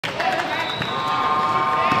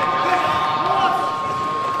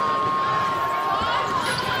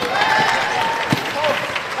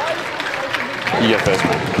You go first,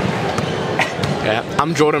 mate. Yeah,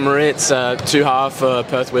 I'm Jordan Mouritz, 2-half for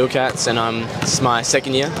Perth Wheelcats, and this is my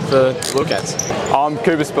second year for Wheelcats. I'm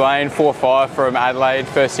Spillane, 4-5 from Adelaide,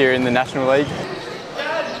 first year in the National League.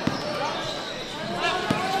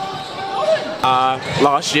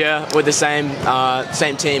 Last year with the same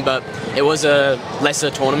team, but it was a lesser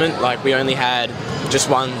tournament. Like, we only had just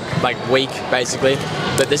one week basically,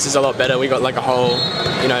 but this is a lot better. We got like a whole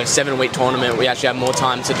 7-week tournament. We actually have more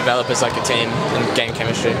time to develop as like a team and gain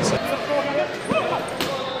chemistry. So.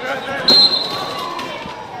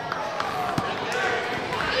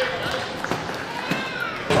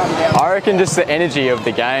 I reckon just the energy of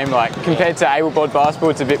the game, like compared to able-bodied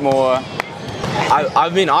basketball, it's a bit more.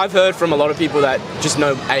 I've heard from a lot of people that just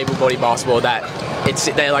know able-bodied basketball that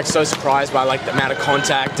they're like so surprised by like the amount of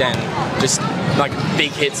contact and just like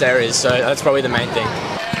big hits there is. So that's probably the main thing.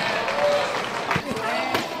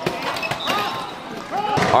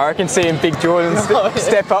 I reckon seeing Big Jordan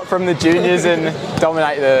step up from the juniors and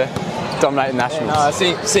dominate the nationals.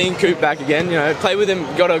 Seeing Coop back again, played with him,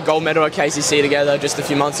 got a gold medal at KCC together just a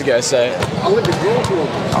few months ago. So I went to draw for him.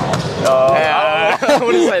 I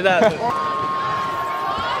wouldn't say that.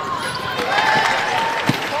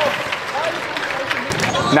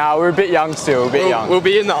 No, we're a bit young still, We'll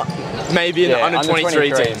be in maybe in the under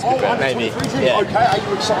 23 team. Oh, maybe. Yeah. Okay, are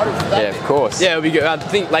you excited for that? Yeah, of course. Yeah, it'll be good. I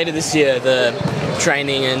think later this year the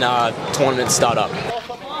training and tournaments start up.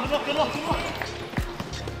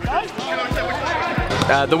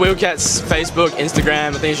 The Wheelcats Facebook,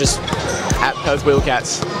 Instagram. I think it's just at Perth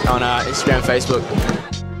Wheelcats on Instagram, Facebook.